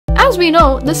As we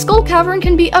know, the Skull Cavern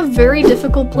can be a very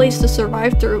difficult place to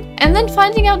survive through, and then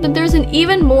finding out that there's an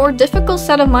even more difficult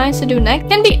set of mines to do next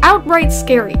can be outright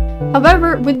scary.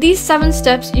 However, with these 7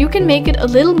 steps, you can make it a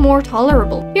little more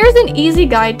tolerable. Here's an easy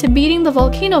guide to beating the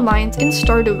volcano mines in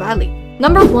Stardew Valley.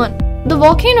 Number 1. The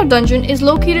Volcano Dungeon is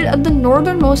located at the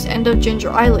northernmost end of Ginger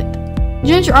Island.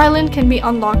 Ginger Island can be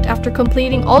unlocked after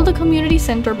completing all the community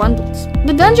center bundles.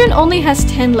 The dungeon only has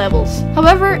 10 levels.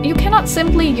 However, you cannot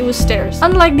simply use stairs,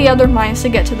 unlike the other mines to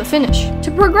get to the finish. To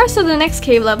progress to the next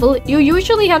cave level, you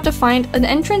usually have to find an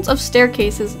entrance of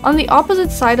staircases on the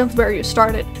opposite side of where you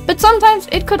started. But sometimes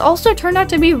it could also turn out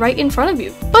to be right in front of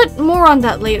you. But more on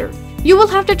that later. You will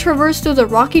have to traverse through the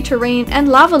rocky terrain and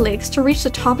lava lakes to reach the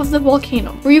top of the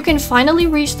volcano, where you can finally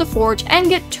reach the forge and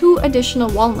get 2 additional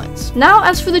walnuts. Now,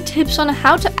 as for the tips on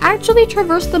how to actually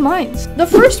traverse the mines. The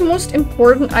first most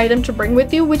important item to bring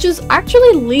with you, which is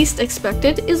actually least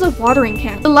expected, is a watering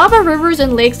can. The lava rivers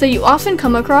and lakes that you often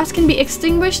come across can be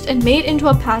extinguished and made into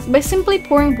a path by simply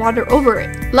pouring water over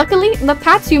it. Luckily, the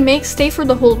paths you make stay for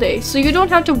the whole day, so you don't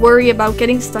have to worry about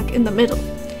getting stuck in the middle.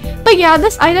 But yeah,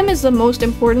 this item is the most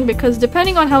important because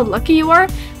depending on how lucky you are,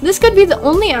 this could be the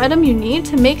only item you need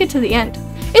to make it to the end.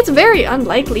 It's very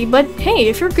unlikely, but hey,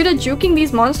 if you're good at juking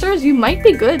these monsters, you might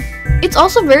be good. It's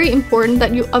also very important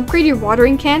that you upgrade your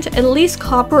watering can to at least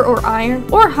copper or iron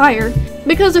or higher,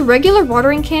 because a regular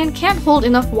watering can can't hold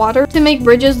enough water to make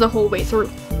bridges the whole way through.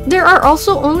 There are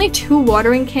also only 2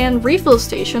 watering can refill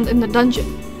stations in the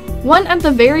dungeon. One at the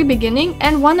very beginning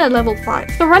and one at level 5.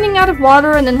 So running out of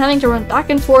water and then having to run back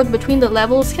and forth between the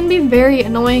levels can be very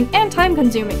annoying and time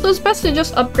consuming, so it's best to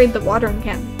just upgrade the watering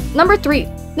can. Number 3.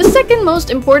 The second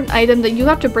most important item that you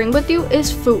have to bring with you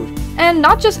is food. And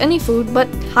not just any food, but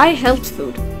high health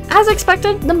food. As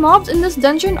expected, the mobs in this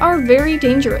dungeon are very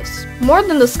dangerous, more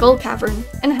than the Skull Cavern,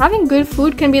 and having good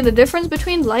food can be the difference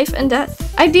between life and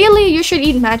death. Ideally, you should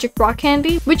eat magic rock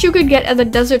candy, which you could get at the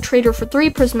Desert Trader for 3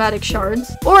 prismatic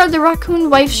shards, or at the Raccoon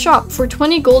Wife's shop for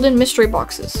 20 golden mystery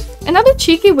boxes. Another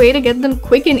cheeky way to get them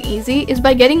quick and easy is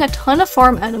by getting a ton of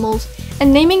farm animals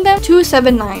and naming them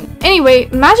 279. Anyway,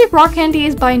 magic rock candy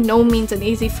is by no means an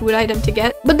easy food item to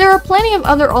get, but there are plenty of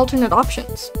other alternate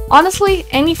options. Honestly,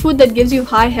 any food that gives you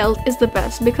high health is the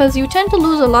best because you tend to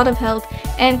lose a lot of health,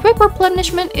 and quick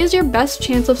replenishment is your best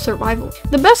chance of survival.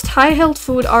 The best high health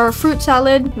food are fruit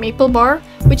salad, maple bar,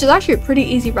 which is actually a pretty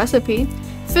easy recipe,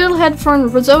 fiddlehead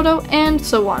fern risotto, and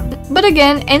so on. But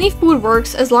again, any food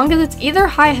works as long as it's either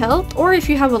high health or if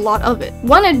you have a lot of it.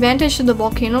 One advantage to the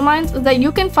volcano mines is that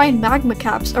you can find magma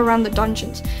caps around the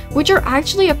dungeons, which are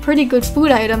actually a pretty good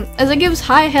food item as it gives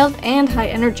high health and high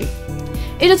energy.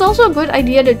 It is also a good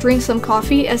idea to drink some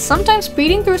coffee, as sometimes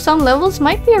speeding through some levels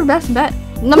might be your best bet.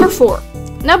 Number 4.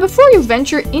 Now before you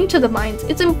venture into the mines,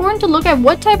 it's important to look at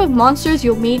what type of monsters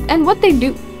you'll meet and what they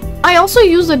do. I also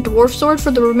use the dwarf sword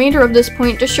for the remainder of this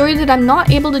point to show you that I'm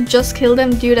not able to just kill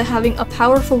them due to having a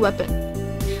powerful weapon.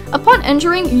 Upon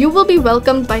entering, you will be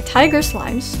welcomed by tiger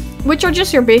slimes, which are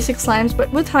just your basic slimes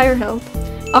but with higher health,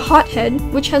 a hothead,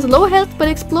 which has low health but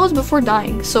explodes before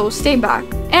dying, so stay back,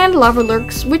 and lava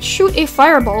lurks, which shoot a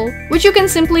fireball, which you can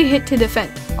simply hit to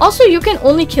defend. Also, you can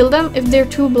only kill them if they're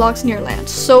 2 blocks near land,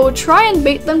 so try and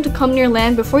bait them to come near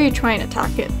land before you try and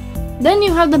attack it. Then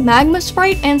you have the magma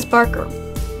sprite and sparker,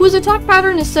 whose attack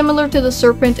pattern is similar to the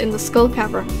serpent in the Skull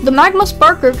Cavern. The magma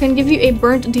sparker can give you a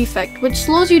burnt defect, which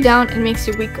slows you down and makes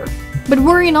you weaker. But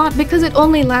worry not, because it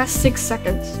only lasts 6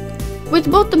 seconds. With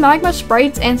both the magma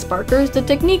sprites and sparkers, the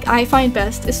technique I find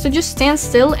best is to just stand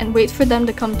still and wait for them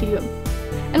to come to you.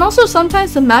 And also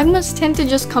sometimes the magmas tend to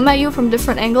just come at you from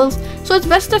different angles, so it's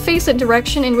best to face a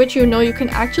direction in which you know you can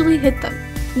actually hit them.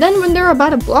 Then when they're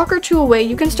about a block or 2 away,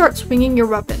 you can start swinging your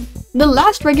weapon. The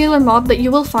last regular mob that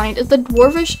you will find is the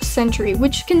Dwarvish Sentry,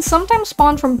 which can sometimes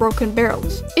spawn from broken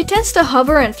barrels. It tends to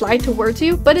hover and fly towards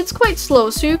you, but it's quite slow,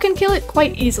 so you can kill it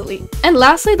quite easily. And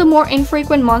lastly, the more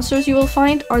infrequent monsters you will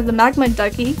find are the Magma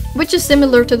Duggy, which is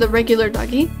similar to the regular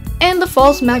Duggy, and the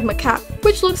False Magma Cap,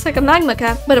 which looks like a magma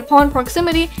cap, but upon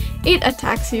proximity, it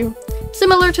attacks you,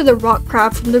 similar to the rock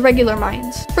crab from the regular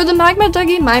mines. For the Magma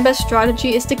Duggy, my best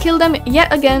strategy is to kill them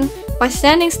yet again by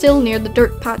standing still near the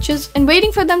dirt patches and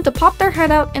waiting for them to pop their head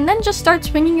out and then just start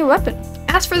swinging your weapon.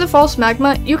 As for the false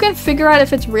magma, you can figure out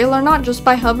if it's real or not just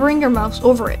by hovering your mouse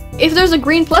over it. If there's a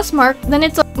green plus mark, then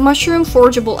it's a mushroom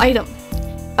forgeable item.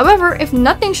 However, if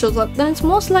nothing shows up, then it's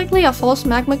most likely a false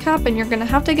magma cap and you're gonna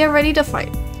have to get ready to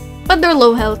fight. But they're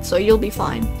low health, so you'll be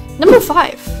fine. Number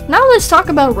 5. Now let's talk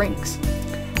about rings.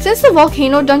 Since the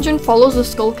volcano dungeon follows the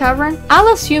skull cavern,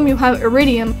 I'll assume you have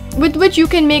iridium, with which you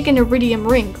can make an iridium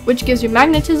ring, which gives you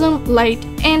magnetism, light,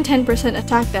 and 10%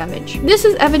 attack damage. This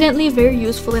is evidently very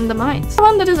useful in the mines.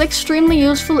 One that is extremely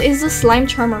useful is the slime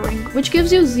charmer ring, which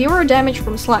gives you 0 damage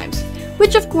from slimes,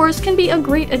 which of course can be a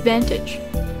great advantage.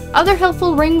 Other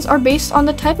helpful rings are based on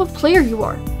the type of player you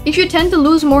are. If you tend to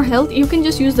lose more health, you can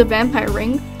just use the vampire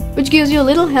ring, which gives you a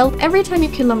little health every time you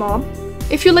kill a mob.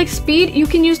 If you like speed, you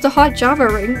can use the hot java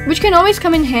ring, which can always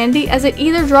come in handy as it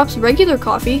either drops regular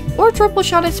coffee or triple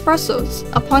shot espressos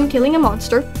upon killing a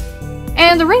monster.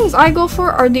 And the rings I go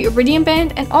for are the iridium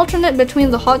band and alternate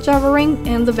between the hot java ring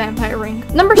and the vampire ring.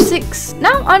 Number 6.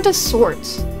 Now onto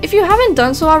swords. If you haven't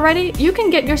done so already, you can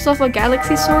get yourself a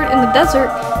galaxy sword in the desert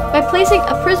by placing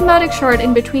a prismatic shard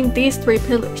in between these 3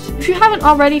 pillars. If you haven't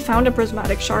already found a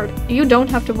prismatic shard, you don't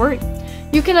have to worry.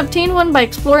 You can obtain one by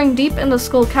exploring deep in the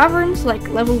skull caverns, like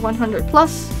level 100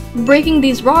 plus, breaking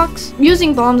these rocks,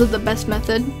 using bombs is the best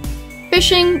method,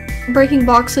 fishing, breaking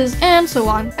boxes, and so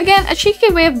on. Again, a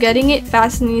cheeky way of getting it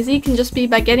fast and easy can just be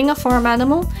by getting a farm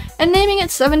animal and naming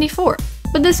it 74,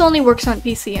 but this only works on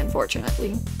PC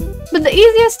unfortunately. But the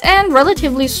easiest and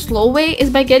relatively slow way is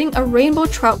by getting a rainbow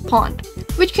trout pond,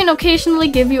 which can occasionally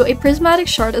give you a prismatic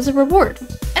shard as a reward.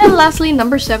 And lastly,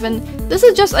 number 7, this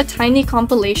is just a tiny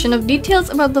compilation of details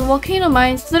about the volcano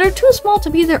mines that are too small to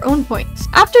be their own points.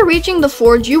 After reaching the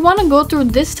forge, you want to go through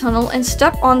this tunnel and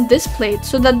step on this plate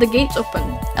so that the gates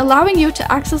open, allowing you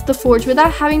to access the forge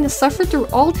without having to suffer through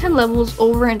all 10 levels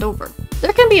over and over.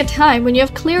 There can be a time when you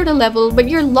have cleared a level but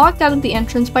you're locked out of the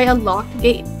entrance by a locked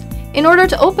gate. In order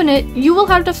to open it, you will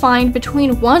have to find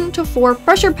between 1 to 4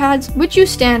 pressure pads which you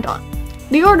stand on.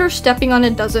 The order of stepping on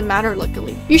it doesn't matter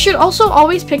luckily. You should also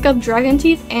always pick up dragon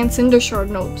teeth and cinder shard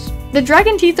nobs. The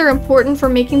dragon teeth are important for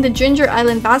making the Ginger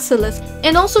Island basilisk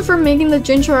and also for making the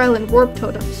Ginger Island warp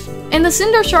totems. And the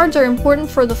cinder shards are important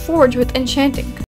for the forge with enchanting.